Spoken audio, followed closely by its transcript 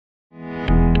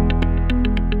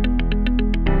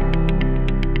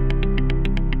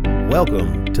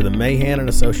Welcome to the Mahan and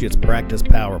Associates Practice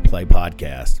Power Play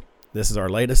podcast. This is our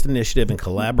latest initiative in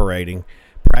collaborating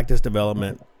practice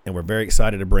development, and we're very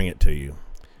excited to bring it to you.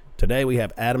 Today we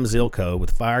have Adam Zilko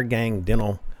with Firegang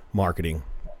Dental Marketing.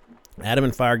 Adam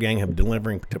and Firegang have been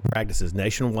delivering to practices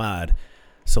nationwide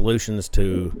solutions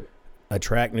to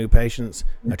attract new patients,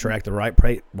 attract the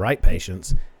right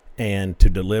patients, and to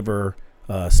deliver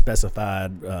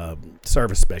specified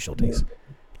service specialties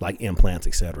like implants,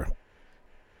 etc.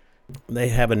 They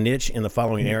have a niche in the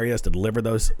following areas to deliver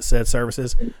those said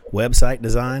services: website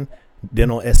design,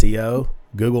 dental SEO,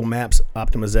 Google Maps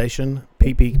optimization,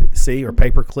 PPC or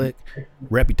pay-per-click,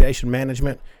 reputation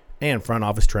management, and front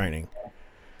office training.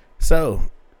 So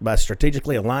by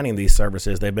strategically aligning these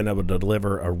services, they've been able to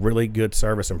deliver a really good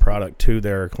service and product to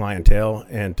their clientele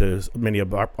and to many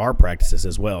of our practices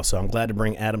as well. So I'm glad to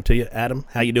bring Adam to you. Adam,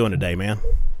 how you doing today, man?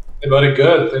 Hey, buddy.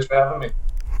 Good. Thanks for having me.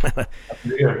 Happy to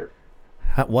be here.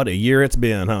 What a year it's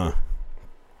been, huh?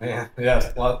 Yeah,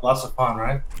 lots of fun,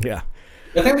 right? Yeah.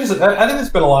 I think there's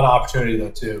been a lot of opportunity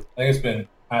though too. I think it's been,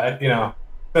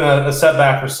 been a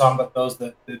setback for some, but those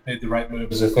that made the right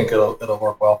moves, I think it'll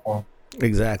work well for them.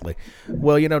 Exactly.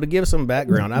 Well, to give some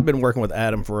background, I've been working with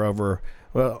Adam for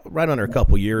right under a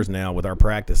couple years now with our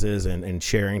practices and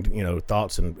sharing,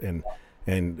 thoughts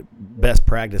and best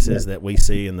practices that we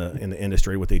see in the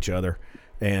industry with each other.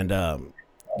 And,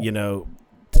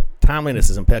 timeliness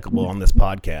is impeccable on this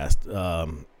podcast.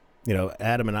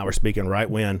 Adam and I were speaking right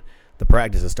when the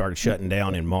practices started shutting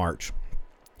down in March.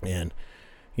 And,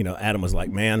 Adam was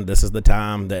like, man, this is the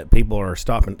time that people are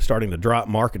starting to drop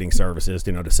marketing services,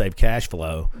 to save cash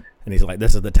flow. And he's like,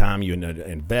 this is the time you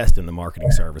invest in the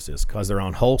marketing services because they're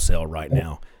on wholesale right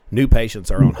now. New patients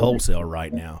are on wholesale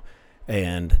right now.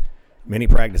 And many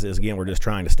practices, again, were just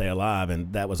trying to stay alive,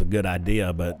 and that was a good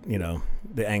idea. But,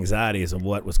 the anxieties of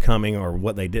what was coming or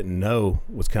what they didn't know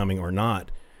was coming or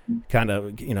not kind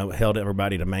of, held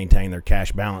everybody to maintain their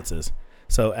cash balances.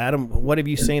 So, Adam, what have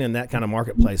you seen in that kind of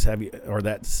marketplace? Or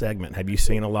that segment? Have you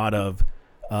seen a lot of,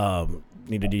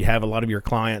 did you have a lot of your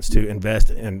clients to invest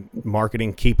in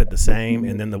marketing, keep it the same,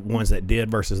 and then the ones that did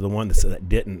versus the ones that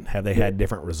didn't, have they had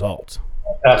different results?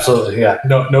 Absolutely, yeah,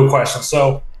 no question.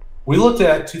 So we looked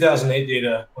at 2008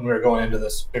 data when we were going into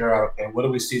this, figure out, okay, what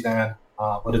did we see then?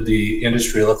 What did the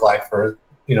industry look like for,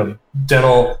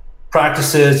 dental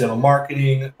practices, dental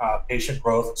marketing, patient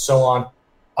growth, and so on.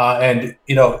 And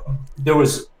there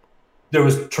was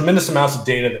tremendous amounts of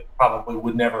data that probably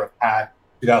would never have had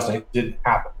 2008 didn't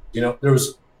happen. There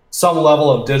was some level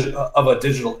of a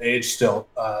digital age still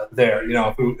there.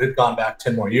 If we had gone back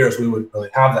 10 more years, we wouldn't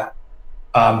really have that.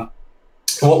 And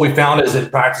what we found is that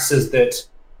practices that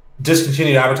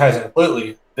discontinued advertising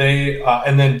completely, they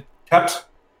and then kept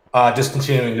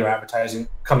discontinuing their advertising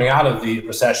coming out of the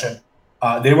recession,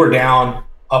 they were down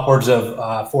upwards of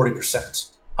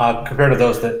 40% compared to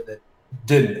those that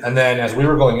didn't. And then as we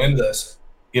were going into this,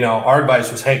 our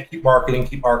advice was, hey, keep marketing,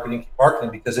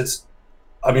 because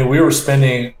we were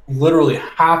spending literally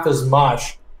half as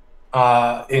much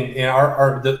in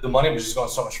the money was just going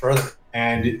so much further.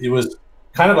 And it was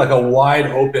kind of like a wide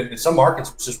open, in some markets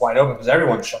it was just wide open because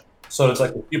everyone's shut. So it's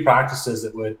like a few practices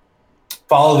that would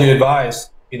follow the advice,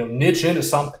 niche into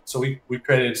something. So we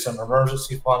created some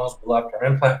emergency funnels. We left our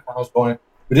implant funnels going.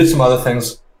 We did some other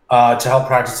things to help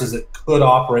practices that could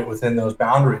operate within those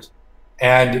boundaries.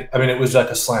 And it was like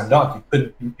a slam dunk.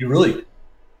 You really,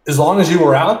 as long as you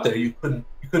were out there, you couldn't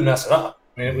mess it up.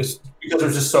 It was because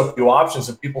there's just so few options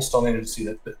and people still needed to see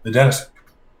the dentist.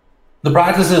 The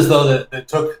practices, though, that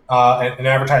took an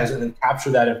advertisement and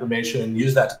captured that information and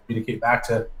used that to communicate back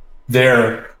to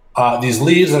their these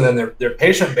leads and then their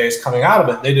patient base coming out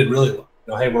of it, they did really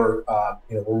well. Hey, we're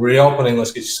reopening.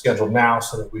 Let's get you scheduled now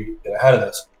so that we get ahead of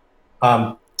this.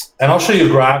 And I'll show you a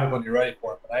graphic when you're ready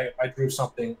for it. But I drew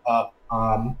something up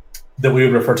that we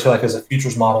would refer to like as a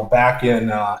futures model back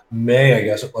in May, I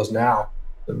guess it was now.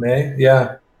 May,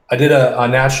 yeah. I did a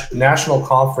national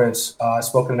conference. I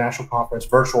spoke at a national conference,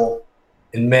 virtual,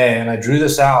 in May, and I drew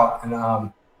this out,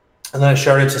 and then I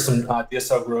shared it to some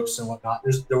DSO groups and whatnot.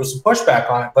 There was some pushback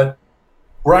on it, but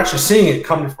we're actually seeing it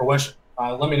come to fruition.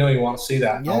 Let me know you want to see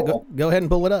that. Yeah, go ahead and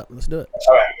pull it up. Let's do it.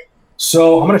 All right.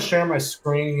 So I'm going to share my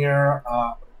screen here.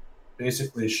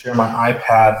 Basically, share my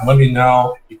iPad. Let me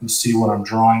know if you can see what I'm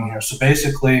drawing here. So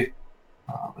basically,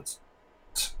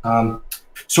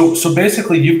 So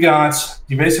basically, you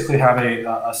basically have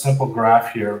a simple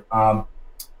graph here.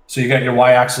 So you got your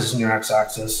y-axis and your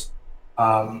x-axis.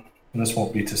 And this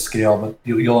won't be to scale, but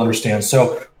you'll understand.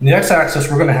 So on the x-axis,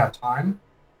 we're going to have time.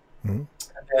 Mm-hmm.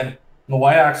 And then on the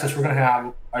y-axis, we're going to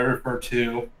have, I refer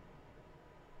to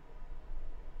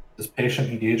this patient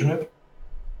engagement.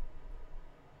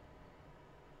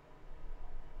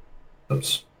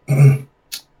 Oops.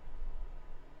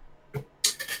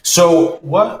 So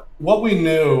what we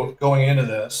knew going into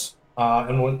this,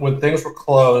 and when things were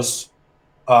closed,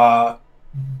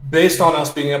 based on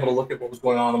us being able to look at what was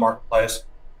going on in the marketplace,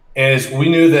 is we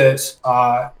knew that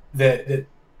that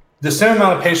the same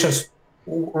amount of patients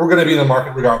were going to be in the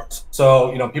market regardless.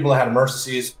 So people that had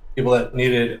emergencies, people that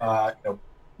needed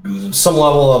some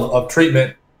level of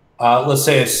treatment. Let's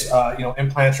say it's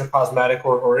implants or cosmetic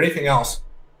or anything else.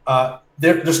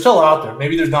 They're still out there.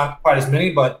 Maybe there's not quite as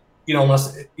many, but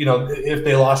unless if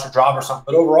they lost their job or something.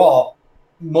 But overall,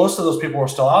 most of those people were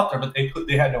still out there, but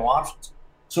they had no options.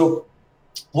 So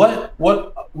what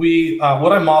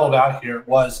I modeled out here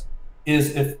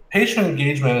is if patient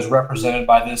engagement is represented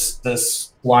by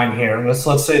this line here, and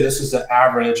let's say this is the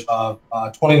average of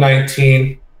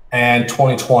 2019 and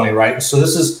 2020, right? So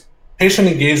this is patient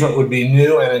engagement would be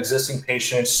new and existing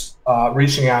patients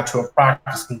reaching out to a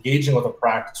practice, engaging with a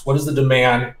practice. What is the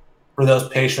demand for those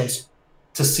patients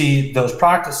to see those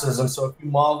practices? And so if you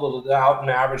modeled it out and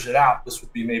averaged it out, this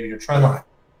would be maybe your trend line.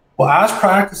 Well, as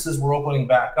practices were opening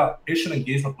back up, patient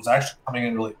engagement was actually coming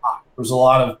in really high. There was a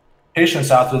lot of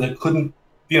patients out there that couldn't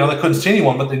see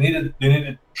anyone, but they needed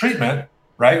treatment,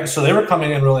 right? So they were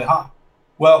coming in really high.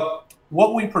 Well,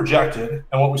 what we projected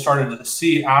and what we started to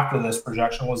see after this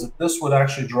projection was that this would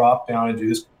actually drop down and do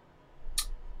this.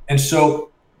 And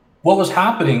so what was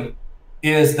happening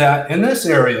is that in this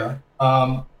area,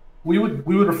 we would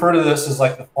refer to this as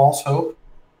like the false hope.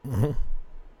 Mm-hmm.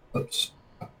 Oops.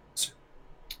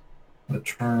 The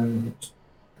term.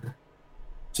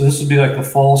 So this would be like the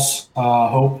false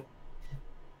hope.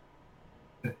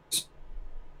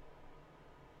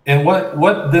 And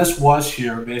what this was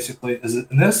here basically is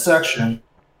that in this section,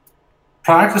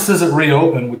 practices that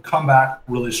reopen would come back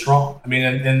really strong. I mean,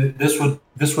 and this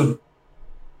would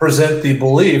present the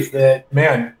belief that,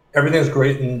 man, everything's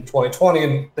great in 2020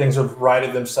 and things have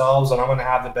righted themselves and I'm going to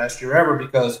have the best year ever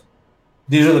because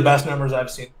these are the best numbers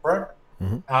I've seen forever.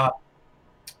 Mm-hmm.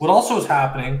 What also is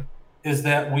happening is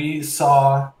that we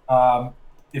saw,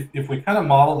 if we kind of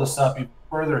model this up even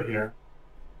further here,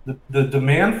 the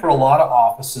demand for a lot of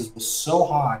offices was so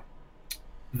high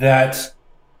that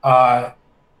they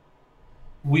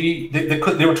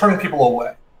were turning people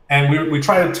away. And we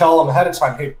tried to tell them ahead of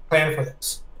time, hey, plan for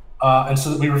this. And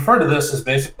so we refer to this as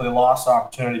basically a lost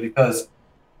opportunity because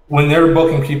when they're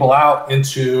booking people out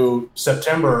into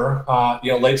September,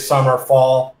 late summer,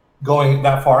 fall, going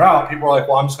that far out, people are like,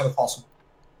 well, I'm just going to call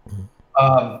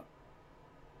someone.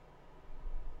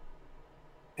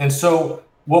 And so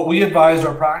what we advised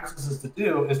our practices to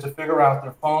do is to figure out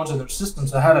their phones and their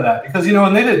systems ahead of that because,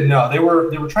 and they didn't know. They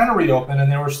were trying to reopen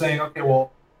and they were saying, okay,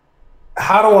 well,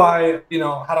 how do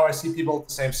I see people at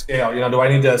the same scale? Do I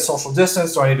need to social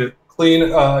distance? Do I need to clean,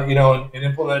 and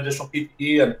implement additional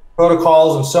PPE and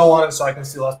protocols and so on, so I can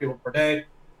see less people per day?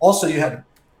 Also, you had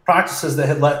practices that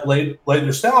had laid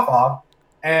their staff off,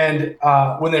 and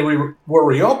when they were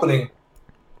reopening,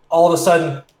 all of a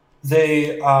sudden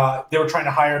they were trying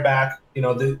to hire back,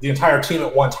 the entire team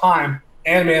at one time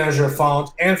and manage their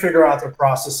phones and figure out their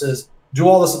processes, do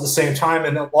all this at the same time,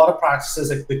 and a lot of practices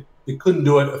they couldn't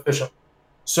do it efficiently.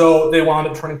 So they wound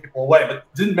up turning people away, but it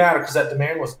didn't matter because that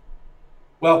demand was.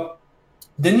 Well,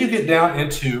 then you get down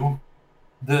into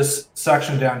this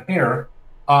section down here,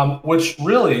 which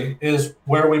really is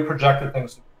where we projected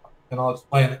things, and I'll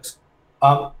explain this.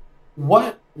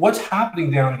 What's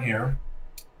happening down here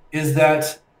is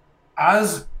that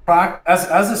as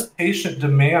this patient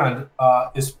demand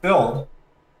is filled,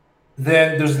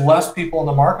 then there's less people in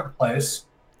the marketplace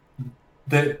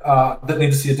that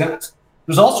need to see a dentist.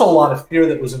 There's also a lot of fear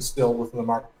that was instilled within the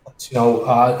marketplace.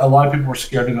 A lot of people were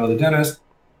scared to go to the dentist.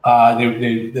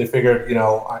 They figured,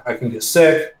 I can get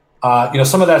sick.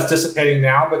 Some of that's dissipating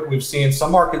now, but we've seen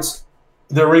some markets,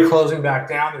 they're reclosing back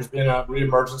down. There's been a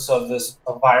reemergence of this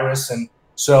virus. And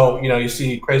so, you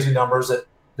see crazy numbers that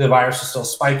the virus is still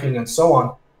spiking and so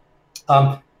on.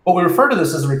 But we refer to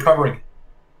this as a recovery.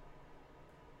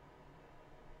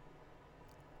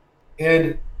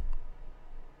 And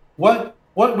what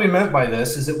we meant by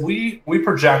this is that we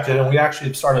projected, and we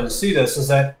actually started to see this, is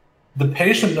that the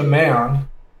patient demand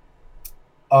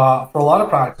for a lot of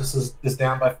practices is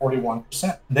down by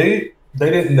 41%. They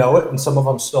didn't know it, and some of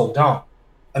them still don't.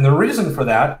 And the reason for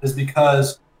that is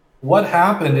because what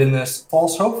happened in this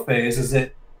false hope phase is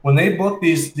that when they booked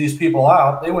these people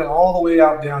out, they went all the way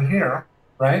out down here,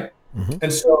 right? Mm-hmm.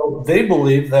 And so they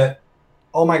believe that,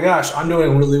 oh my gosh, I'm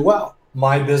doing really well.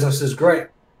 My business is great.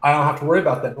 I don't have to worry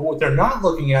about that. But what they're not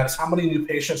looking at is how many new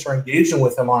patients are engaging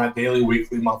with them on a daily,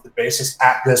 weekly, monthly basis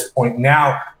at this point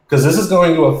now, because this is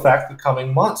going to affect the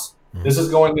coming months. This is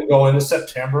going to go into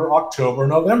September, October,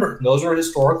 November. And those are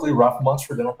historically rough months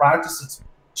for dental practices.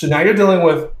 So now you're dealing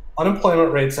with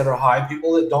unemployment rates that are high,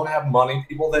 people that don't have money,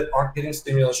 people that aren't getting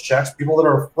stimulus checks, people that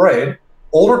are afraid,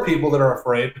 older people that are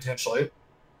afraid potentially.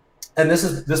 And this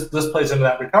plays into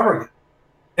that recovery.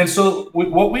 And so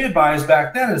what we advised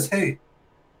back then is, hey,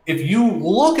 if you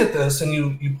look at this and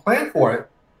you plan for it,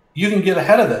 you can get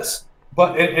ahead of this.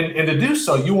 But and to do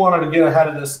so, you wanted to get ahead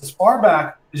of this as far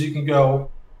back as you can go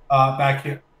back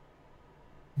here.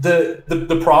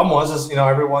 The problem was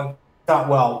everyone thought,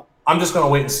 well, I'm just going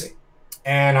to wait and see,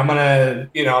 and I'm going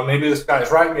to maybe this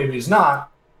guy's right, maybe he's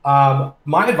not.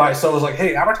 My advice though was like,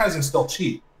 hey, advertising's still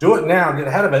cheap. Do it now, get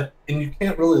ahead of it, and you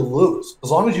can't really lose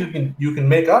as long as you can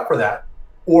make up for that,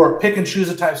 or pick and choose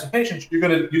the types of patients. You're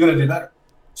gonna do better.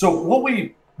 So what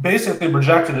we basically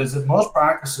projected is that most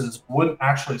practices wouldn't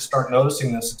actually start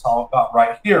noticing this until about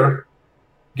right here,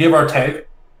 give or take.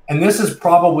 And this is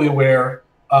probably where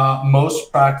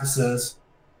most practices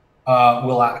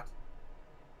will act.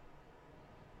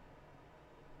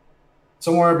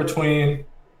 Somewhere between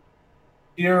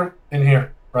here and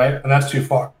here, right? And that's too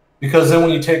far. Because then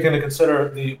when you take into consider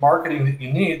the marketing that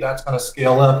you need, that's going to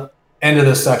scale up into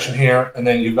this section here, and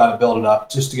then you've got to build it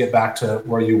up just to get back to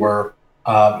where you were.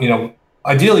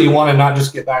 Ideally, you want to not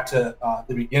just get back to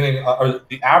the beginning or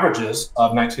the averages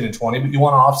of 19 and 20, but you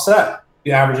want to offset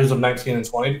the averages of 19 and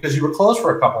 20 because you were closed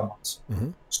for a couple of months.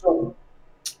 Mm-hmm. So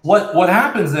what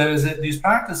happens then is that these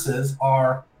practices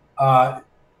are,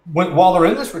 while they're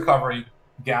in this recovery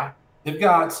gap, they've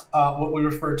got what we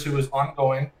refer to as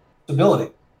ongoing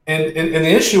stability. And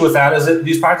the issue with that is that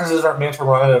these practices aren't meant to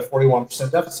run at a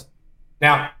 41% deficit.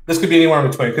 Now, this could be anywhere in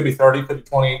between. It could be 30, could be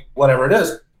 20, whatever it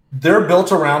is. They're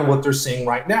built around what they're seeing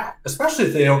right now, especially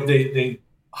if they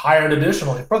hired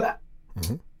additionally for that.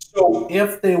 Mm-hmm. So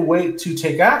if they wait to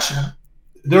take action,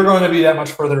 they're going to be that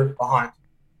much further behind.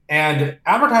 And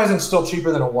advertising is still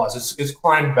cheaper than it was. It's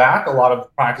climbed back. A lot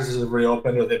of practices have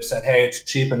reopened, or they've said, hey, it's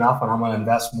cheap enough and I'm going to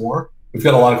invest more. We've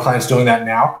got a lot of clients doing that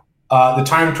now. The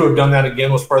time to have done that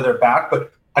again was further back.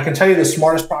 But I can tell you the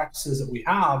smartest practices that we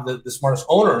have, the smartest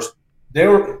owners, they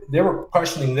were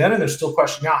questioning then, and they're still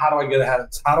questioning now, how do I get ahead of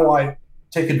this? How do I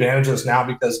take advantage of this now?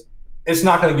 Because it's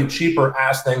not going to get cheaper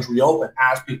as things reopen,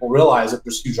 as people realize that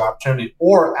there's huge opportunity,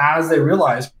 or as they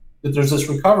realize that there's this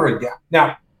recovery gap.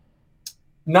 Now,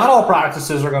 not all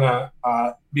practices are going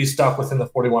to be stuck within the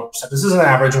 41%. This is an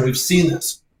average, and we've seen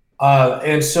this.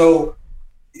 And so,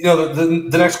 the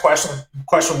next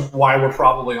question why we're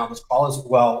probably on this call is,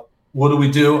 well, what do we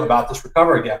do about this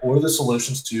recovery gap? What are the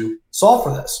solutions to solve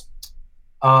for this?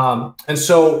 And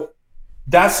so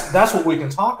that's what we can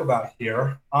talk about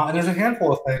here. And there's a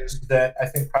handful of things that I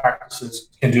think practices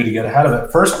can do to get ahead of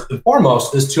it. First and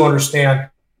foremost is to understand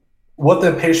what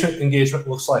the patient engagement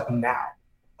looks like now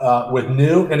with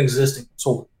new and existing.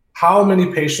 So how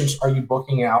many patients are you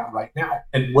booking out right now?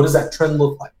 And what does that trend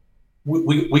look like?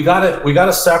 We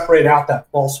gotta separate out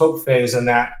that false hope phase and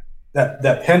that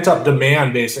pent up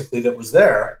demand basically that was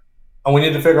there. And we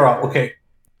need to figure out, okay,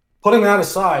 putting that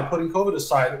aside, putting COVID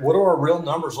aside, what do our real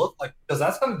numbers look like? Because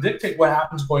that's going to dictate what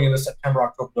happens going into September,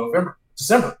 October, November,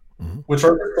 December, mm-hmm. which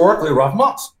are historically rough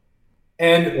months.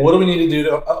 And what do we need to do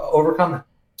to overcome it?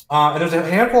 And there's a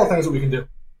handful of things that we can do.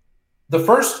 The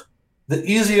first, the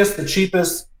easiest, the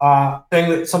cheapest thing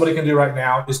that somebody can do right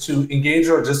now is to engage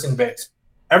your existing base.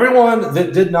 Everyone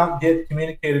that did not get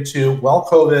communicated to while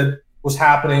COVID was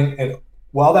happening and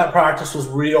while that practice was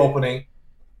reopening,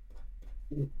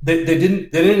 they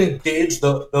didn't engage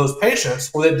those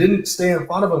patients, or they didn't stay in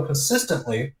front of them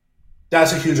consistently.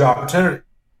 That's a huge opportunity.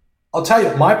 I'll tell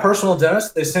you, my personal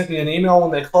dentist, they sent me an email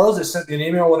when they closed. They sent me an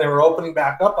email when they were opening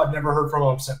back up. I've never heard from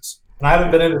them since. And I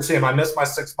haven't been in to see them. I missed my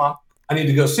 6 month. I need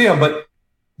to go see them. But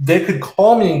they could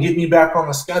call me and get me back on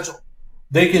the schedule.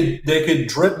 They could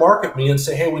drip market me and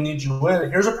say, hey, we need you in.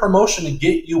 Here's a promotion to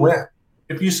get you in.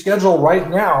 If you schedule right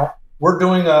now, we're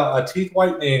doing a teeth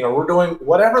whitening, or we're doing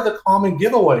whatever the common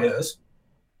giveaway is,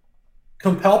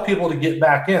 compel people to get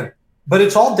back in. But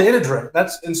it's all data driven.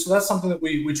 So that's something that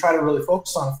we try to really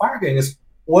focus on at Firegang is,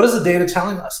 what is the data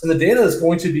telling us? And the data is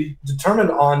going to be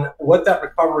determined on what that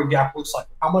recovery gap looks like.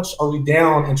 How much are we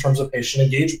down in terms of patient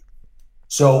engagement?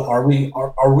 So are we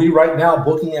right now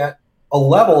booking at a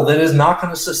level that is not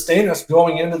going to sustain us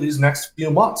going into these next few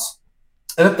months?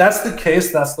 And if that's the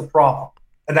case, that's the problem.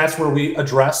 And that's where we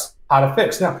address how to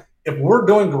fix. Now, if we're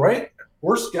doing great,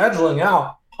 we're scheduling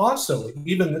out constantly.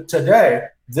 Even today,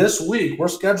 this week, we're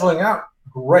scheduling out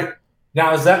great.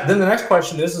 Now, then the next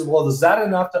question is, well, is that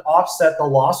enough to offset the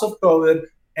loss of COVID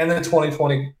and the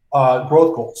 2020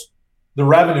 growth goals, the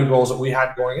revenue goals that we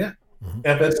had going in? Mm-hmm.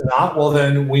 If it's not, well,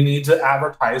 then we need to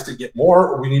advertise to get more,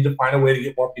 or we need to find a way to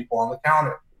get more people on the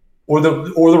calendar, or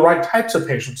the right types of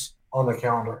patients on the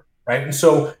calendar, right? And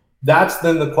so that's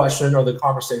then the question or the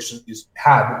conversation that he's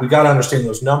had. But we got to understand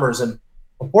those numbers, and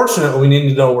unfortunately, we need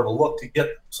to know where to look to get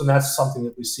them. So that's something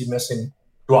that we see missing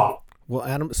too often. Well,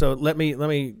 Adam, so let me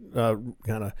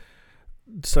kind of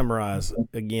summarize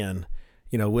again.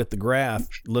 With the graph,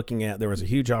 looking at there was a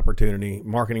huge opportunity.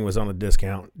 Marketing was on a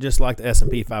discount, just like the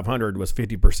S&P 500 was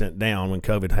 50% down when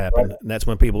COVID happened. Right. And that's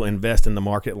when people invest in the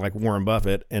market, like Warren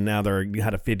Buffett, and now they're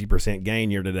had a 50%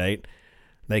 gain year to date.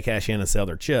 They cash in and sell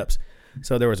their chips.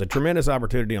 So there was a tremendous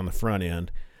opportunity on the front end.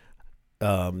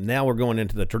 Now we're going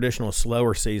into the traditional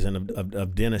slower season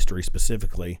of dentistry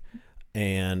specifically,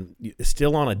 and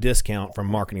still on a discount from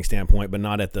a marketing standpoint, but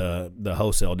not at the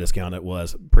wholesale discount it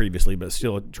was previously, but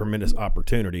still a tremendous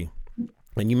opportunity.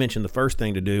 And you mentioned the first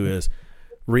thing to do is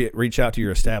reach out to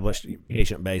your established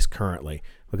patient base currently,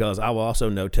 because I will also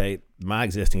notate my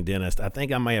existing dentist. I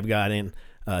think I may have gotten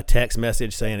a text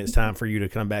message saying it's time for you to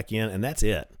come back in, and that's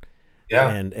it.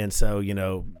 Yeah. And so,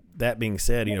 that being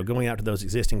said, going out to those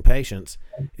existing patients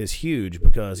is huge,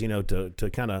 because, to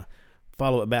kind of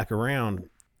follow it back around,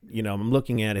 I'm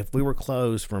looking at if we were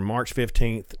closed from March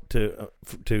 15th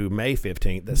to May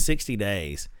 15th, that's 60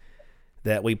 days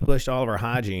that we pushed all of our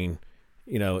hygiene,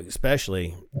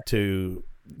 especially to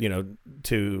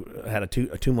had a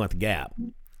 2-month gap.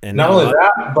 And not only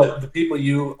that, but the people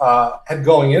you had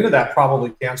going into that probably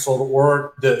canceled,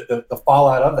 or the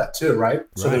fallout of that too, right?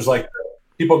 So there's like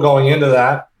people going into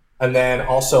that, and then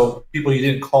also people you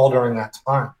didn't call during that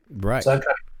time. Right. So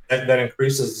that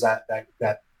increases that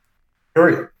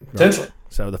period potentially. Right.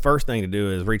 So the first thing to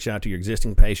do is reach out to your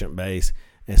existing patient base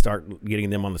and start getting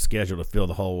them on the schedule to fill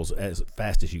the holes as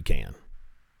fast as you can.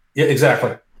 Yeah,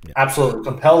 exactly. Yeah. Absolutely.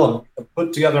 Compel them.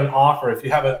 Put together an offer. If you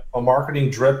have a marketing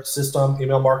drip system,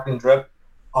 email marketing drip,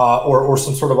 or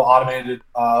some sort of automated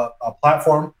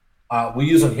platform, we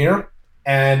use them here.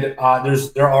 And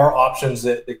there are options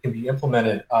that can be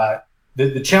implemented.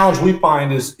 The challenge we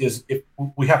find is if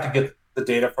we have to get the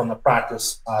data from the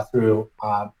practice through,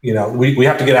 we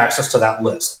have to get access to that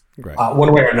list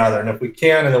one way or another. And if we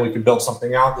can, and then we can build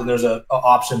something out, then there's an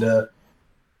option to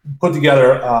put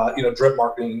together, drip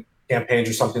marketing campaigns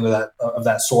or something of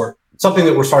that sort. Something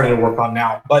that we're starting to work on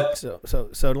now. But so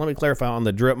let me clarify on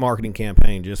the drip marketing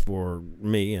campaign, just for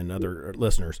me and other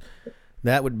listeners.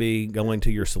 That would be going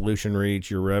to your Solution Reach,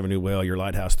 your Revenue Well, your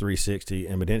Lighthouse 360,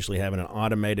 and potentially having an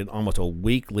automated, almost a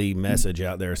weekly message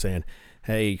out there saying,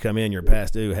 hey, come in, you're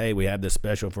past due. Hey, we have this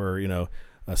special for,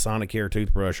 a Sonicare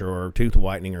toothbrush or tooth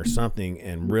whitening or something,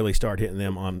 and really start hitting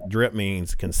them on drip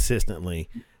means consistently,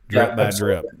 drip by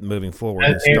drip, moving forward,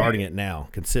 and starting it now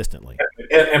consistently.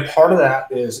 And part of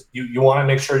that is you want to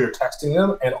make sure you're texting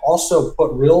them, and also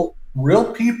put real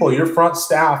people, your front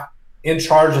staff, in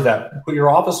charge of that. Put your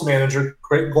office manager,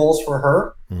 create goals for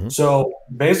her. Mm-hmm. So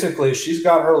basically, she's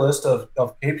got her list of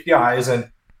KPIs,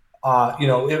 and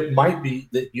it might be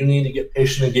that you need to get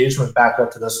patient engagement back up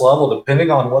to this level,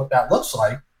 depending on what that looks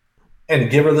like,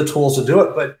 and give her the tools to do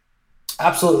it. But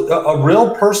absolutely, a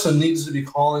real person needs to be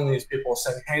calling these people,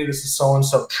 saying, "Hey, this is so and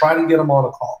so." Try to get them on a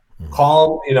call. Mm-hmm.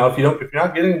 Call them. If you're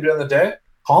not getting them during the day,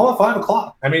 call them at 5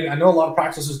 o'clock. I mean, I know a lot of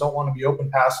practices don't want to be open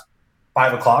past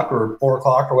 5 o'clock or 4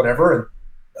 o'clock or whatever,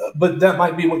 but that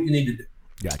might be what you need to do.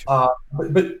 Gotcha.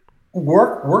 But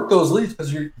work those leads,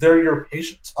 because they're your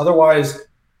patients. Otherwise,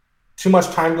 too much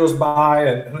time goes by,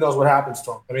 and who knows what happens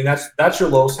to them. I mean, that's your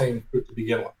lowest hanging fruit to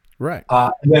begin with. Right.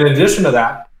 And then in addition to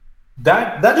that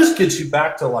just gets you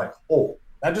back to like whole.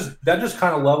 That just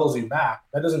kind of levels you back.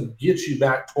 That doesn't get you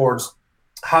back towards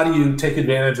how do you take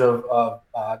advantage of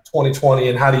 2020,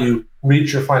 and how do you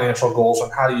reach your financial goals, and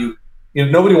how do you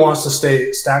nobody wants to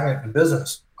stay stagnant in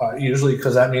business, usually,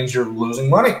 because that means you're losing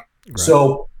money. Right.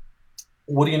 So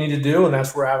what do you need to do? And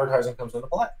that's where advertising comes into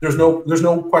play. There's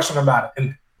no question about it.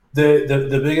 And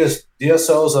the biggest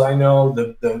DSOs that I know,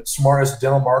 the smartest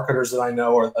dental marketers that I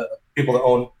know, are people that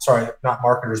own, not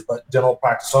marketers, but dental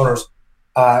practice owners,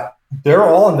 they're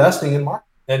all investing in marketing.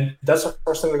 And that's the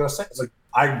first thing they're going to say. It's like,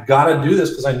 I got to do this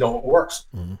because I know it works.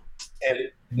 Mm-hmm.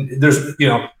 And there's,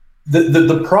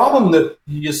 the problem that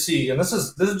you see, and this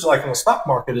is like in the stock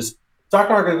market, is stock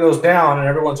market goes down and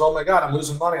everyone's, oh my God, I'm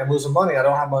losing money. I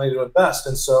don't have money to invest.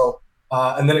 And so,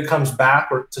 and then it comes back,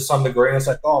 or to some degree, and it's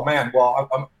like, oh man, well,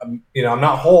 I'm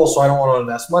not whole, so I don't want to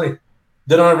invest money.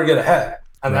 They don't ever get ahead.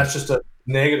 And that's just a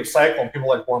negative cycle. And people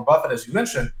like Warren Buffett, as you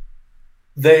mentioned,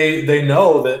 they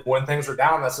know that when things are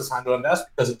down, that's the time to invest,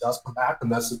 because it does come back,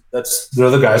 and they're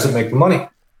the guys that make the money.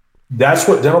 That's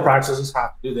what dental practices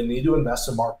have to do. They need to invest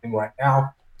in marketing right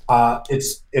now.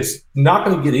 it's not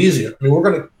going to get easier. I mean, we're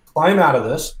going to climb out of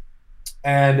this,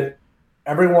 and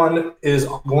everyone is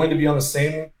going to be on the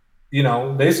same,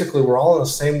 basically we're all in the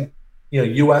same,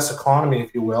 U.S. economy,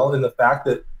 if you will, in the fact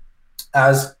that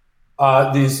as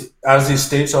these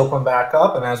states open back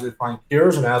up, and as we find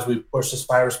cures, and as we push this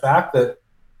virus back, that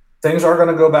things are going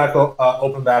to go back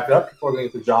open back up. People are going to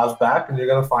get their jobs back, and you're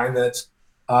going to find that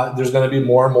there's going to be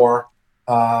more and more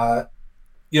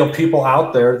people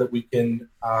out there that we can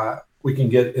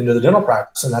get into the dental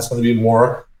practice, and that's going to be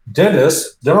more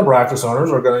dentists, dental practice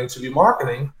owners are going to be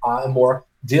marketing, and more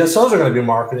DSOs are going to be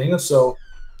marketing, and so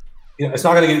it's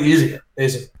not going to get easier,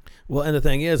 basically. Well, and the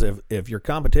thing is, if your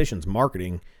competition's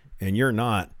marketing and you're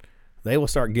not, they will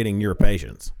start getting your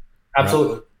patients.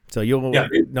 Absolutely. Right? So you'll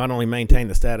not only maintain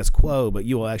the status quo, but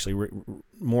you will actually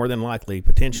more than likely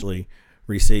potentially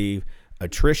receive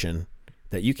attrition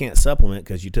that you can't supplement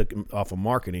because you took off of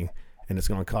marketing, and it's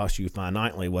going to cost you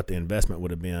finitely what the investment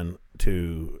would have been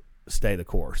to stay the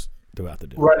course throughout the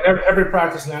day. Right. Every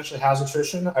practice naturally has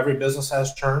attrition. Every business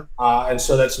has churn, and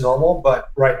so that's normal. But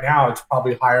right now, it's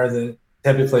probably higher than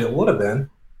typically it would have been.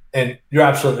 And you're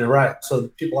absolutely right. So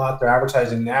people out there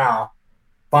advertising now,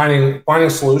 finding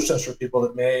solutions for people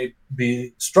that may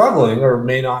be struggling or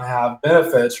may not have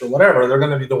benefits or whatever, they're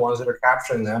going to be the ones that are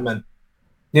capturing them. And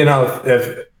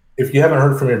if you haven't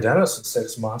heard from your dentist in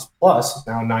 6 months plus,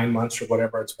 now 9 months or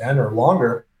whatever it's been or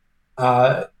longer,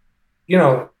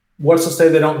 what's to say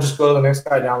they don't just go to the next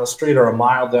guy down the street or a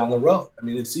mile down the road? I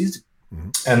mean, it's easy. Mm-hmm.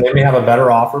 And they may have a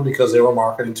better offer because they were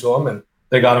marketing to them and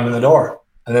they got them in the door.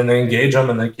 And then they engage them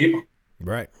and they keep them.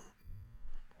 Right.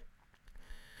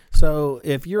 So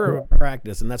if you're a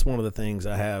practice, and that's one of the things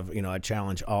I have, I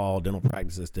challenge all dental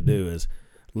practices to do is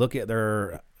look at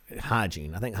their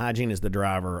hygiene. I think hygiene is the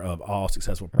driver of all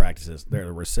successful practices. There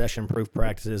are recession-proof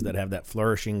practices that have that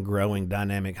flourishing, growing,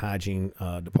 dynamic hygiene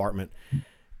department.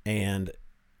 And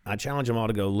I challenge them all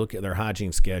to go look at their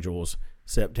hygiene schedules,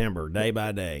 September, day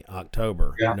by day,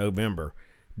 October, November,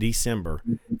 December.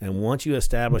 And once you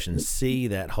establish and see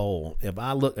that hole, if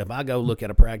I go look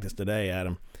at a practice today,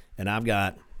 Adam, and I've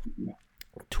got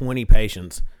 20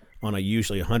 patients on a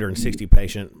usually 160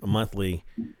 patient monthly,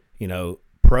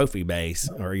 prophy base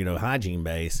or, hygiene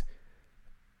base,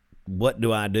 what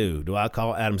do I do? Do I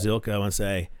call Adam Zilko and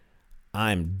say,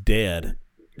 I'm dead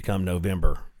come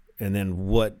November? And then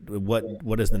what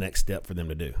is the next step for them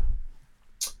to do?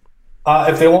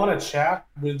 If they want to chat,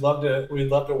 we'd love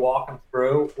to walk them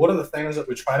through. One of the things that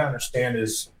we try to understand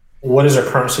is what does our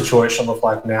current situation look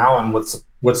like now, and what's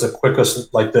the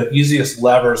quickest, like the easiest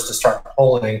levers to start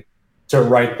pulling to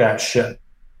right that ship.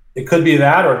 It could be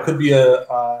that, or it could be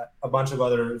a bunch of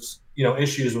others,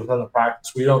 issues within the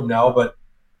practice. We don't know, but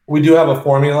we do have a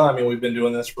formula. I mean, we've been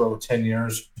doing this for over 10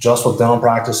 years, just with dental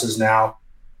practices now.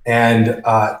 And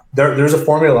there's a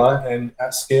formula, and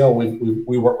at scale,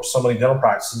 we work with so many dental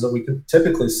practices that we can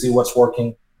typically see what's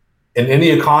working in any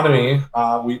economy.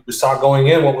 We saw going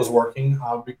in what was working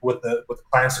with the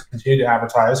clients that continue to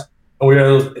advertise, and we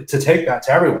were able to take that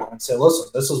to everyone and say, listen,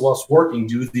 this is what's working.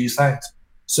 Do these things.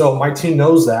 So my team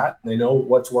knows that. They know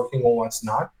what's working and what's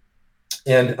not.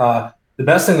 And the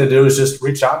best thing to do is just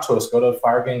reach out to us. Go to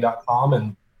firegang.com,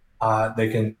 and they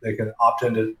can opt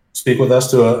in to speak with us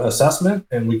to an assessment,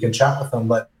 and we can chat with them.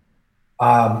 But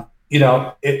that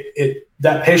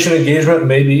patient engagement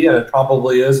may be, and it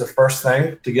probably is, the first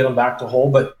thing to get them back to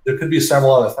whole. But there could be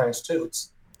several other things too.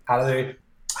 It's how do they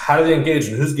engage,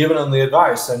 and who's giving them the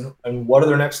advice, and what are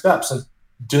their next steps, and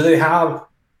do they have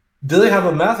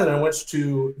a method in which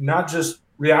to not just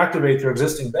reactivate their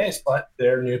existing base, but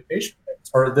their new patient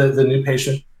base, or the new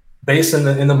patient base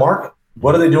in the market.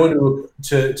 What are they doing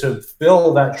to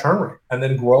fill that churn rate and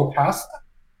then grow past that?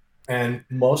 And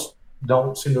most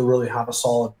don't seem to really have a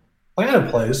solid plan in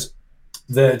place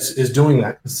that is doing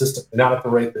that consistently, not at the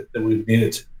rate that we've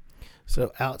needed to.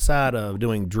 So outside of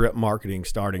doing drip marketing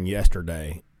starting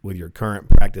yesterday with your current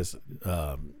practice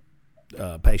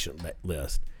patient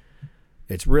list,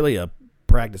 it's really a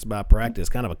practice by practice,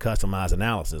 kind of a customized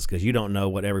analysis, because you don't know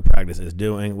what every practice is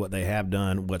doing, what they have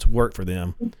done, what's worked for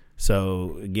them.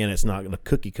 So again, it's not a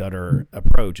cookie cutter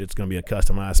approach. It's going to be a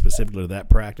customized specifically to that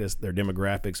practice, their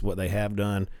demographics, what they have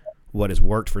done, what has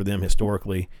worked for them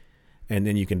historically. And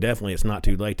then you can definitely, it's not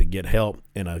too late to get help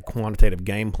in a quantitative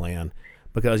game plan,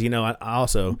 because, I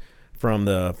also, from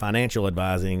the financial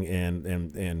advising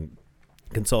and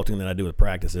consulting that I do with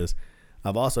practices,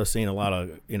 I've also seen a lot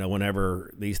of,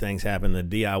 whenever these things happen, the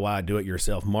DIY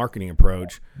do-it-yourself marketing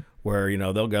approach, where,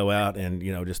 they'll go out and,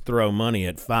 just throw money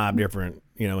at 5 different,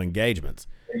 engagements.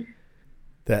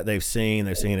 that they've seen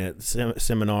at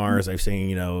seminars, they've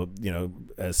seen,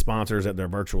 as sponsors at their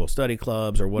virtual study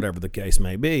clubs or whatever the case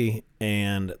may be.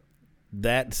 And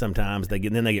that sometimes they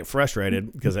get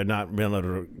frustrated because they're not being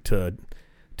able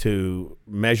to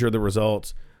measure the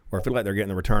results or feel like they're getting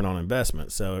the return on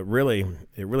investment. So it really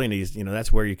needs,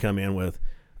 that's where you come in with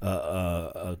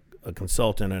a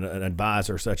consultant and an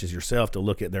advisor such as yourself to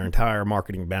look at their entire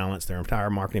marketing balance, their entire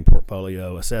marketing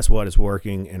portfolio, assess what is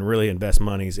working, and really invest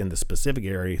monies in the specific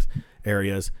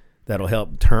areas that'll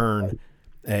help turn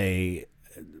a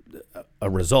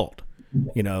result.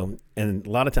 And a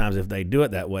lot of times if they do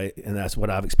it that way, and that's what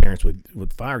I've experienced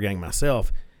with Firegang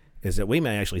myself, is that we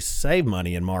may actually save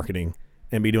money in marketing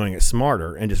and be doing it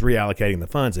smarter and just reallocating the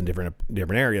funds in different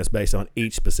areas based on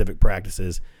each specific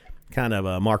practice's kind of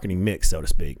a marketing mix, so to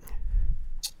speak.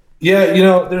 Yeah,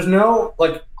 there's no,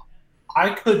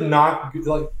 I could not,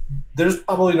 there's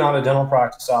probably not a dental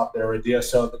practice out there or a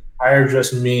DSO that hired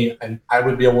just me and I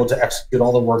would be able to execute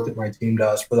all the work that my team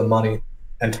does for the money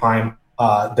and time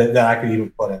that I could even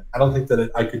put in. I don't think that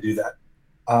I could do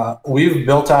that. We've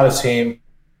built out a team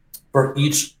for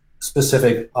each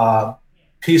specific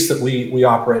piece that we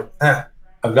operate with.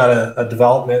 I've got a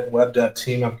development web dev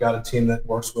team. I've got a team that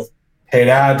works with paid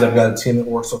ads. I've got a team that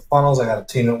works with funnels. I got a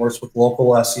team that works with local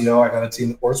SEO. I got a team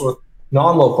that works with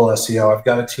non-local SEO. I've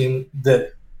got a team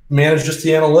that manages just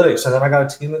the analytics. And then I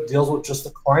got a team that deals with just the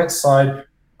client side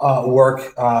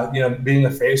work, being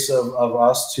the face of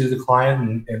us to the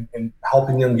client and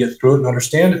helping them get through it and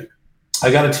understand it.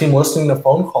 I got a team listening to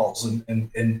phone calls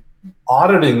and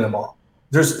auditing them all.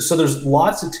 There's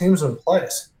lots of teams in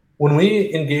place. When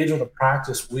we engage with a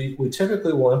practice, we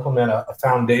typically will implement a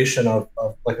foundation of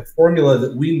like a formula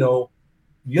that we know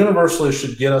universally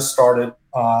should get us started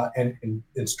and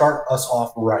start us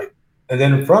off right. And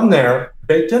then from there,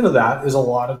 baked into that is a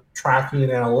lot of tracking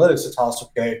and analytics to tell us,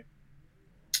 okay,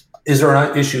 is there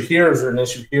an issue here? Is there an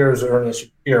issue here? Is there an issue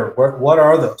here? What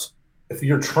are those? If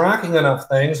you're tracking enough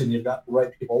things and you've got the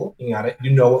right people looking at it,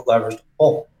 you know what levers to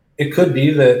pull. It could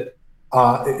be that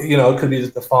it could be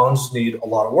that the phones need a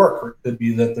lot of work, or it could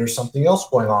be that there's something else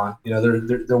going on. Their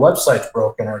website's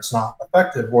broken, or it's not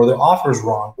effective, or the offer's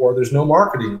wrong, or there's no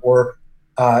marketing, or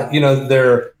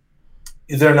they're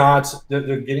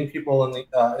getting people in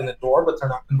the door, but they're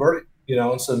not converting.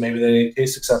 And so maybe they need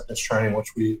case acceptance training,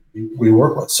 which we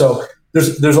work with. So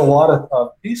there's a lot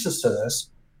of pieces to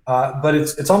this, but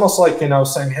it's almost like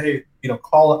saying, hey,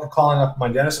 calling up my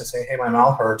dentist and saying, hey, my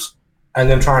mouth hurts, and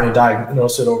then trying to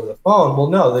diagnose it over the phone. Well,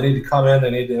 no, they need to come in,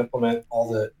 they need to implement all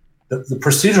the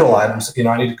procedural items.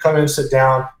 I need to come in, sit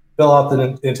down, fill out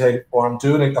the intake form,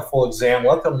 do a full exam,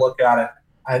 let them look at it.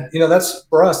 And, that's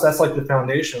for us, that's like the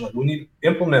foundation. Like we need to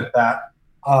implement that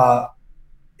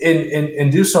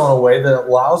and do so in a way that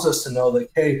allows us to know that,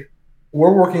 hey,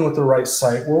 we're working with the right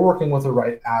site, we're working with the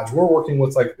right ads, we're working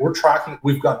with we're tracking,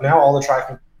 we've got now all the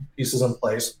tracking pieces in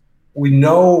place. We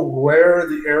know where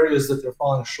the areas that they're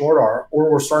falling short are, or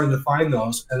we're starting to find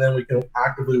those, and then we can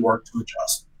actively work to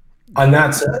adjust. And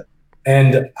that's it.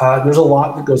 And there's a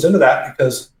lot that goes into that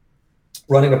because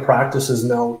running a practice is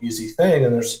no easy thing.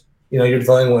 And there's, you're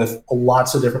dealing with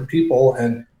lots of different people.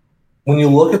 And when you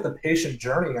look at the patient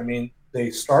journey, they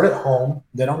start at home,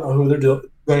 they don't know who they're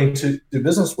going to do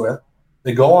business with.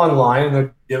 They go online and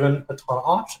they're given a ton of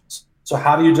options. So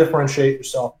how do you differentiate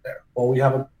yourself there? Well, we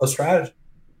have a strategy.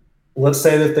 Let's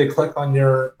say that they click on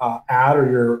your ad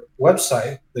or your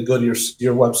website, they go to your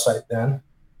website then.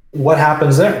 What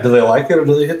happens there? Do they like it or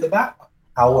do they hit the back button?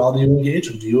 How well do you engage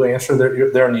them? Do you answer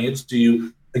their needs? Do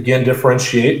you, again,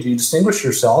 differentiate? Do you distinguish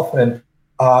yourself? And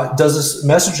does this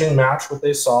messaging match what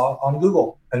they saw on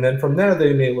Google? And then from there,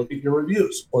 they may look at your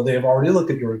reviews, or they've already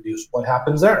looked at your reviews. What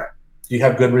happens there? Do you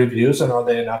have good reviews, and are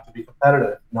they enough to be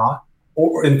competitive? If not,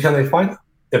 and can they find them?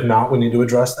 If not, we need to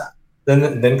address that.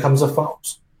 Then comes the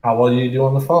phones. How well do you do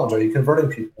on the phones? Are you converting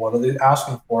people? What are they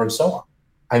asking for, and so on?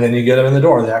 And then you get them in the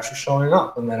door. Are they actually showing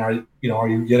up? And then are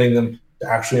you getting them to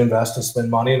actually invest and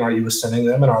spend money? And are you sending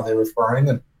them? And are they referring?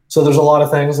 And so there's a lot of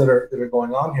things that are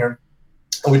going on here.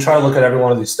 And we try to look at every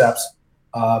one of these steps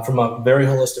from a very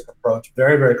holistic approach,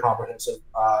 very, very comprehensive,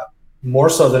 more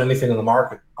so than anything in the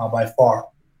market by far.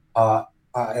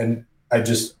 And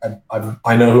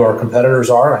I know who our competitors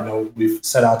are. I know what we've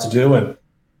set out to do, and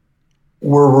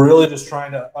we're really just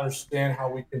trying to understand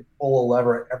how we can pull a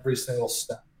lever at every single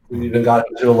step. We've even got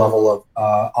to a level of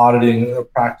auditing a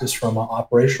practice from an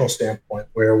operational standpoint,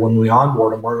 where when we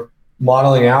onboard them, we're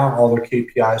modeling out all their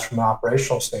KPIs from an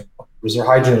operational standpoint. What does their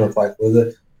hygiene look like?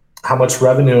 How much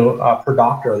revenue per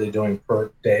doctor are they doing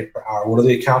per day, per hour? What do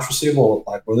the accounts receivable look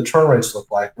like? What do the turn rates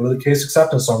look like? What do the case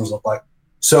acceptance numbers look like?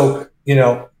 So,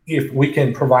 if we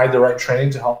can provide the right training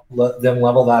to help them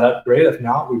level that up, great. If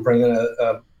not, we bring in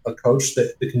a coach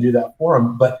that can do that for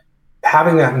them. But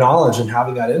having that knowledge and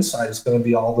having that insight is going to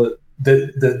be all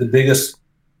the biggest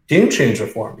game changer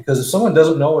for them. Because if someone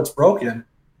doesn't know what's broken,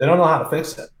 they don't know how to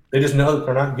fix it. They just know that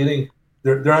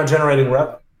they're not generating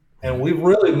revenue. And we've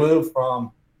really moved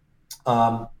from,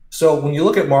 so when you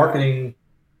look at marketing,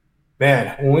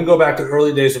 man, when we go back to the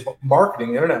early days of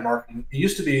marketing, internet marketing, it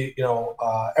used to be,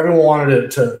 everyone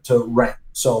wanted to rank.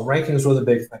 So rankings were the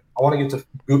big thing. I want to get to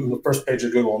Google, the first page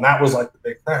of Google, and that was like the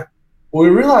big thing. Well, we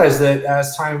realized that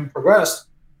as time progressed,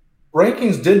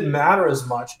 rankings didn't matter as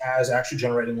much as actually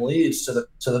generating leads to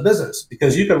the business,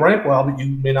 because you can rank well, but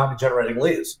you may not be generating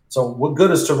leads. So what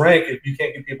good is to rank if you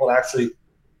can't get people to actually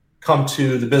come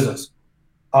to the business?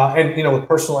 And with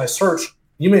personalized search,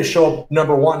 you may show up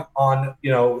number one on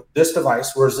this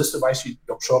device, whereas this device you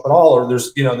don't show up at all. Or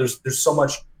there's so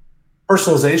much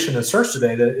personalization in search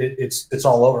today that it's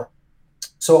all over.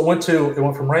 So it went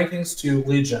from rankings to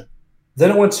lead gen. Then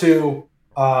it went to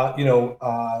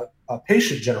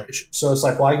patient generation. So it's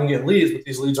like, well, I can get leads, but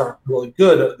these leads aren't really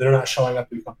good. They're not showing up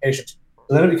to become patients.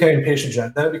 So then it became patient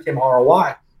gen. Then it became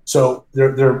ROI. So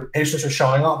their patients are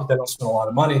showing up, but they don't spend a lot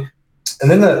of money. And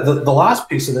then the last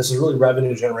piece of this is really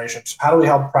revenue generation. So how do we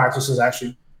help practices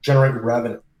actually generate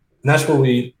revenue? And that's where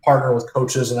we partner with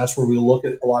coaches, and that's where we look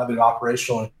at a lot of the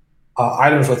operational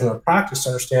items within the practice to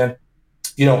understand,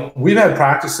 we've had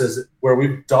practices where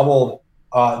we've doubled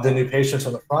the new patients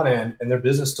on the front end, and their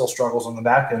business still struggles on the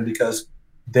back end because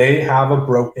they have a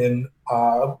broken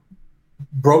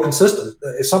system.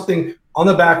 If something on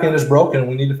the back end is broken,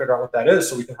 we need to figure out what that is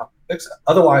so we can help fix it.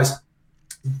 Otherwise,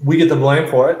 we get the blame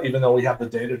for it, even though we have the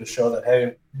data to show that,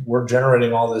 hey, we're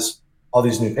generating all these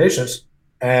new patients,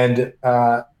 and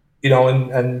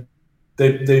and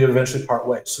they eventually part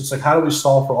ways. So it's like, how do we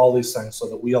solve for all these things so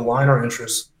that we align our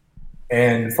interests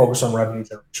and focus on revenue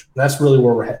generation? And that's really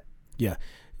where we're headed. Yeah,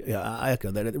 I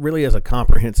echo that. It really is a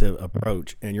comprehensive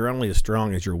approach, and you're only as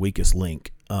strong as your weakest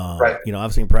link. Right.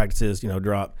 I've seen practices,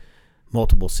 drop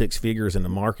multiple six figures into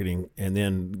marketing and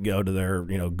then go to their,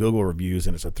 Google reviews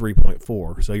and it's a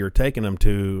 3.4. So you're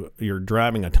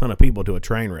driving a ton of people to a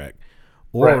train wreck,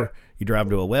 or right. You drive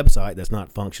to a website that's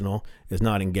not functional, is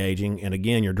not engaging. And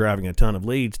again, you're driving a ton of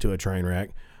leads to a train wreck,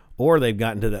 or they've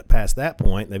gotten past that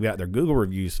point. They've got their Google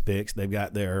reviews fixed. They've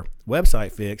got their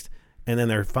website fixed, and then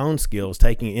their phone skills,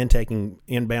 taking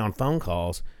inbound phone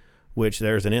calls, which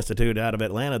there's an institute out of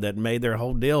Atlanta that made their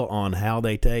whole deal on how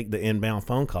they take the inbound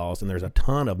phone calls. And there's a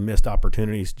ton of missed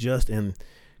opportunities just in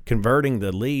converting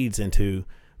the leads into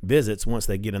visits once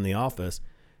they get in the office.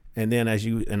 And then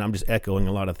and I'm just echoing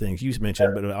a lot of things you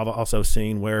mentioned, but I've also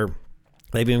seen where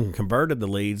they've even converted the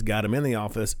leads, got them in the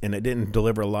office, and it didn't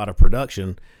deliver a lot of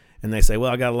production. And they say,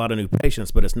 well, I got a lot of new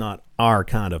patients, but it's not our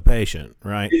kind of patient,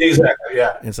 right? Exactly,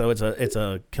 yeah. And so it's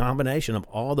a combination of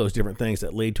all those different things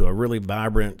that lead to a really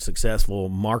vibrant, successful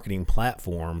marketing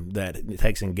platform that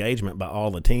takes engagement by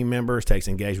all the team members, takes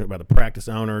engagement by the practice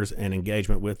owners, and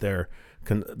engagement with their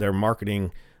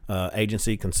marketing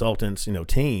agency, consultants,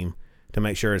 team, to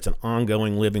make sure it's an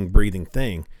ongoing, living, breathing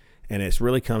thing. And it's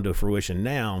really come to fruition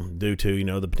now due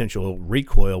to, the potential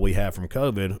recoil we have from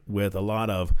COVID, with a lot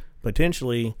of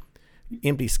potentially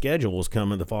empty schedules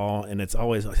come in the fall, and it's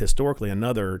always historically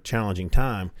another challenging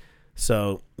time.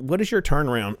 So what is your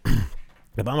turnaround?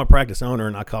 If I'm a practice owner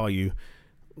and I call you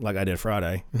like I did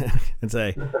Friday and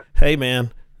say, hey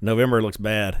man, November looks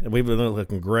bad and we've been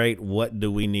looking great, what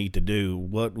do we need to do?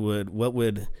 What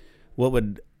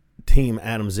would team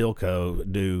Adam Zilko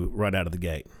do right out of the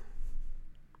gate?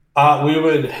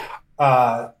 We'd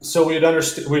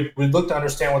look to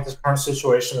understand what the current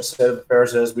situation, the state of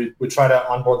affairs is. We try to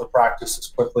onboard the practice as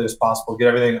quickly as possible, get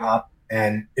everything up,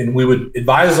 and we would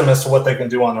advise them as to what they can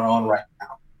do on their own right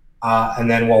now.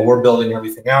 And then while we're building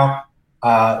everything out,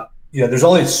 there's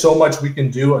only so much we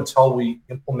can do until we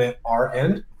implement our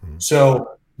end. Mm-hmm.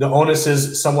 So the onus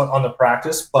is somewhat on the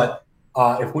practice, but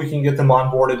if we can get them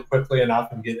onboarded quickly enough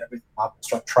and get everything up and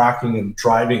start tracking and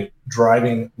driving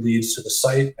leads to the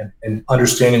site and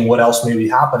understanding what else may be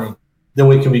happening, then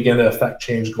we can begin to affect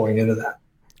change going into that.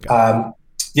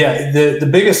 The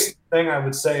biggest thing I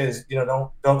would say is,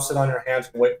 don't sit on your hands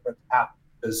and wait for it to happen,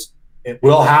 because it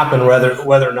will happen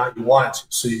whether or not you want it to.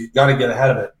 So you got to get ahead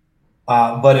of it.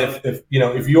 But if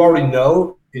you already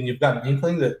know and you've got an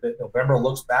inkling that November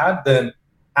looks bad, then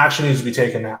action needs to be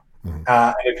taken now.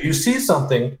 Mm-hmm. If you see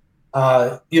something,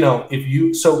 so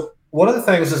one of the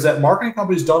things is that marketing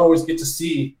companies don't always get to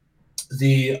see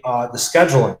the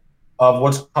scheduling of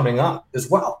what's coming up as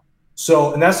well.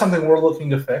 So, and that's something we're looking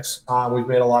to fix. We've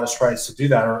made a lot of strides to do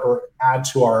that, or add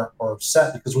to our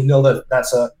set, because we know that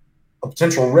that's a a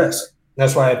potential risk. And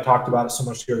that's why I talked about it so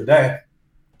much here today.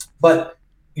 But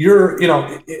if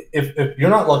you're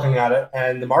not looking at it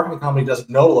and the marketing company doesn't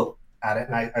know to look at it,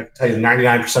 and I can tell you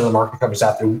 99% of the marketing companies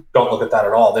out there don't look at that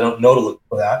at all. They don't know to look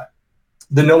for that.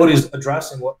 Then nobody's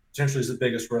addressing what potentially is the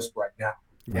biggest risk right now.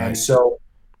 Right. And so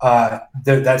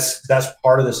that's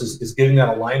part of this is getting that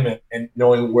alignment and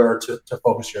knowing where to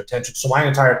focus your attention. So my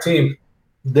entire team,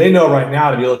 they know right now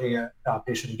to be looking at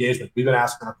patient engagement. We've been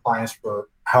asking our clients for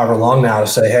however long now to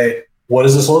say, hey, what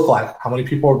does this look like? How many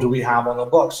people do we have on the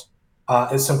books?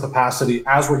 In some capacity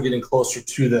as we're getting closer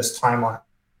to this timeline.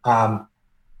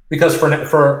 Because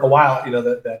for a while,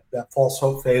 that false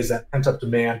hope phase, that pent up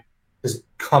demand has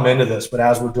come into this. But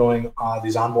as we're doing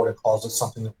these onboarding calls, it's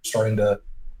something that we're starting to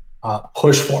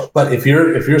push for. But if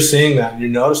you're seeing that and you're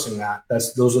noticing that,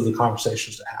 those are the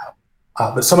conversations to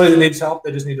have. But somebody that needs help,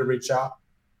 they just need to reach out,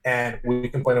 and we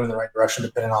can point them in the right direction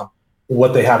depending on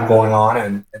what they have going on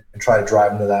and try to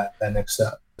drive them to that next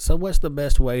step. So what's the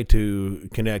best way to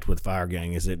connect with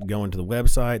Firegang? Is it going to the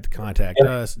website to contact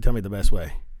us? Tell me the best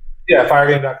way. Yeah,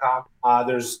 firegang.com.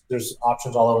 There's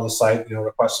options all over the site,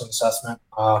 request an assessment.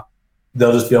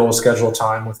 They'll just be able to schedule a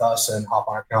time with us and hop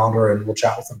on our calendar and we'll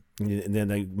chat with them. And then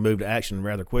they move to action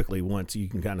rather quickly once you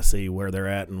can kind of see where they're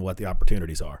at and what the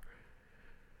opportunities are.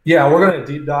 Yeah, we're going to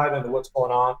deep dive into what's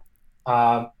going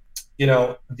on.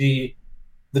 The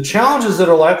challenges that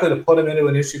are likely to put them into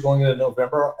an issue going into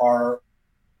November are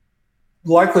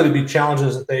likely to be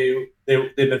challenges that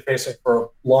they've been facing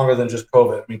for longer than just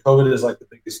COVID. I mean, COVID is like the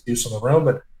biggest excuse in the room,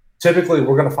 but typically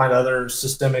we're going to find other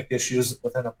systemic issues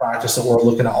within the practice that we're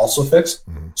looking to also fix.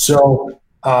 Mm-hmm. So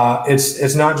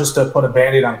it's not just to put a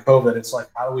Band-Aid on COVID. It's like,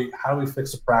 how do we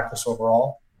fix the practice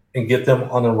overall and get them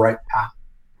on the right path?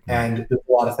 Mm-hmm. And there's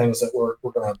a lot of things that we're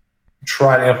going to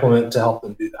try to implement to help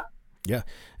them do that. Yeah.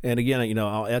 And again,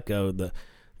 I'll echo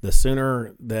the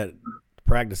sooner that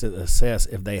practices assess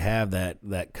if they have that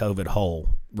COVID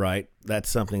hole, right? That's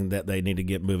something that they need to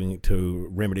get moving to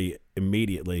remedy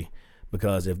immediately,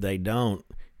 because if they don't,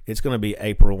 it's going to be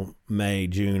April, May,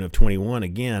 June of 21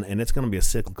 again, and it's going to be a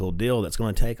cyclical deal that's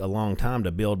going to take a long time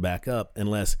to build back up,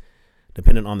 unless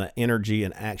dependent on the energy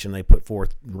and action they put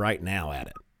forth right now at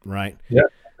it, right? Yeah.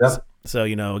 So,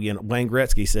 again, Wayne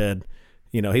Gretzky said,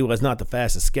 he was not the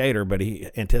fastest skater, but he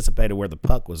anticipated where the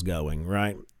puck was going,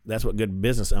 right? That's what good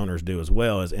business owners do as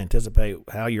well, is anticipate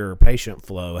how your patient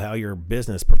flow, how your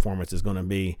business performance is going to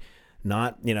be.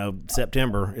 Not,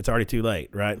 September, it's already too late,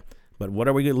 right? But what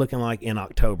are we looking like in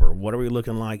October? What are we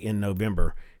looking like in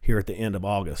November, here at the end of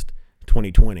August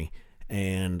 2020?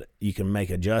 And you can make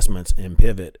adjustments and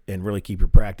pivot and really keep your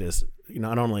practice,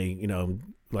 not only,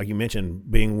 like you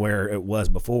mentioned, being where it was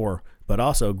before, but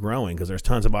also growing, because there's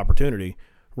tons of opportunity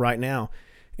right now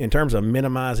in terms of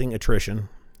minimizing attrition,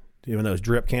 doing those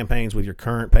drip campaigns with your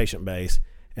current patient base,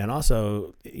 and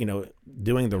also,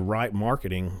 doing the right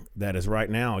marketing that is right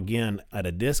now, again, at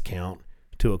a discount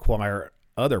to acquire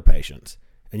other patients.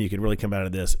 And you can really come out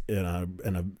of this in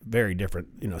a very different,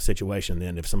 situation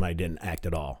than if somebody didn't act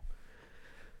at all.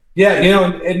 Yeah,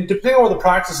 and depending on where the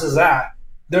practice is at,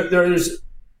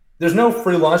 there's no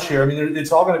free lunch here. I mean,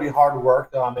 it's all going to be hard work.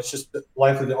 It's just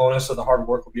likely the onus of the hard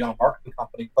work will be on a marketing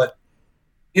company. But,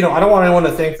 I don't want anyone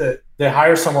to think that they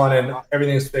hire someone and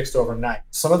everything's fixed overnight.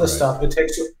 Some of the stuff,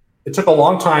 it took a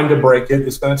long time to break it.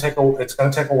 It's going to take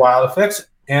a while to fix it.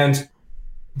 And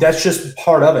that's just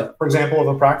part of it. For example,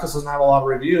 if a practice doesn't have a lot of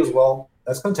reviews, well,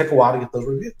 that's going to take a while to get those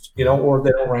reviews, or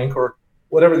they don't rank or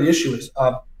whatever the issue is.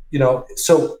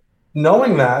 So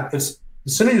knowing that, the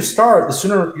sooner you start, the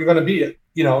sooner you're going to be.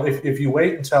 If you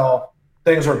wait until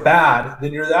things are bad,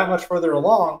 then you're that much further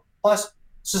along. Plus,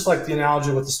 it's just like the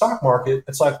analogy with the stock market.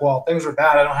 It's like, well, things are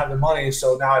bad. I don't have the money,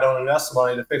 so now I don't invest the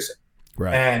money to fix it.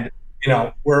 Right. And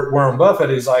Warren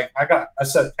Buffett is like, I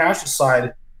set cash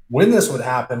aside when this would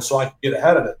happen so I could get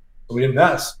ahead of it. So we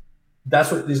invest.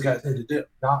 That's what these guys need to do.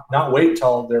 Not wait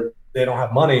till they don't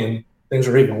have money and things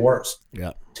are even worse.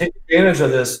 Yeah. Take advantage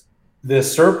of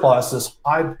this surplus, this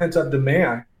high pent up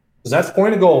demand, because that's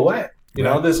going to go away.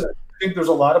 I think there's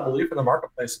a lot of belief in the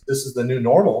marketplace that this is the new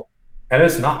normal, and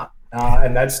it's not.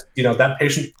 And that's, that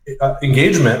patient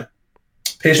engagement,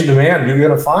 patient demand you're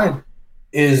going to find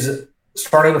is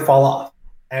starting to fall off,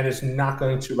 and it's not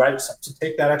going to right itself. So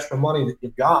take that extra money that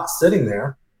you've got sitting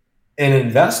there and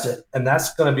invest it, and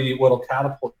that's going to be what'll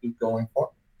catapult you going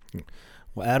forward.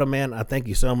 Well, Adam, man, I thank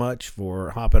you so much for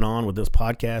hopping on with this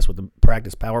podcast with the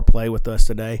Practice Power Play with us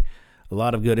today. A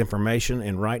lot of good information.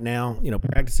 And right now,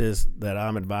 practices that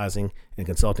I'm advising and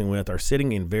consulting with are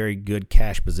sitting in very good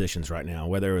cash positions right now,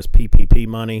 whether it was PPP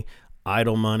money,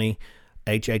 idle money,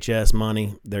 HHS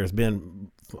money. There's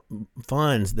been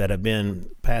funds that have been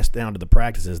passed down to the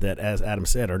practices that, as Adam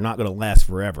said, are not going to last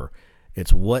forever.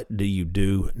 It's what do you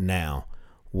do now?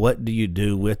 What do you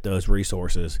do with those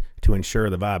resources to ensure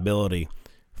the viability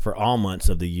for all months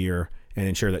of the year and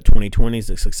ensure that 2020 is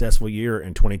a successful year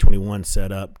and 2021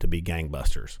 set up to be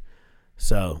gangbusters?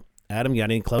 So, Adam, you got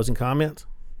any closing comments?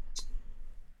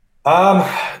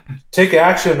 Take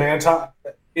action, man.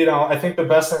 I think the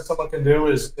best thing someone can do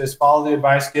is follow the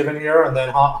advice given here, and then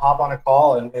hop on a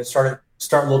call and start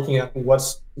looking at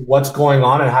what's going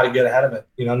on and how to get ahead of it.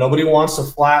 Nobody wants to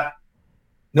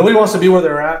be where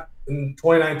they're at in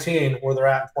 2019, where they're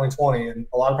at in 2020, and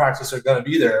a lot of practices are going to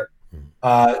be there.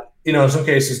 In some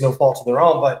cases, no fault of their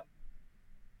own, but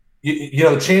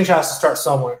change has to start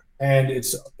somewhere, and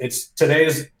it's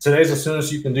today's as soon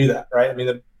as you can do that, right? I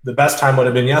mean, the best time would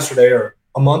have been yesterday or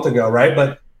a month ago, right?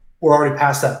 But we're already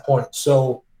past that point.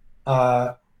 So,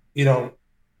 we need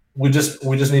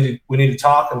to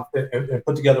talk and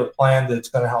put together a plan that's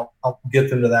going to help get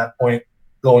them to that point,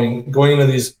 going into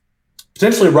these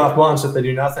potentially rough months if they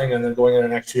do nothing, and then going into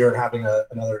next year and having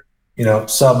another,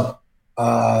 sub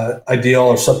ideal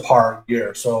or subpar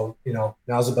year. So,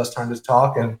 now's the best time to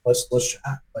talk, and let's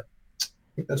chat. But I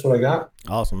think that's what I got.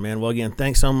 Awesome, man. Well, again,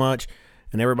 thanks so much.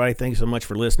 And everybody, thanks so much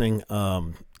for listening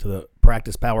to the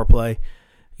Practice Power Play.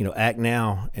 Act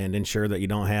now and ensure that you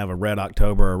don't have a red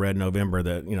October or a red November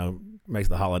that, makes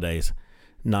the holidays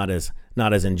not as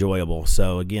enjoyable.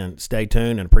 So again, stay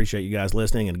tuned and appreciate you guys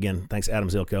listening. And again, thanks Adam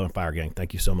Zilko and Firegang.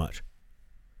 Thank you so much.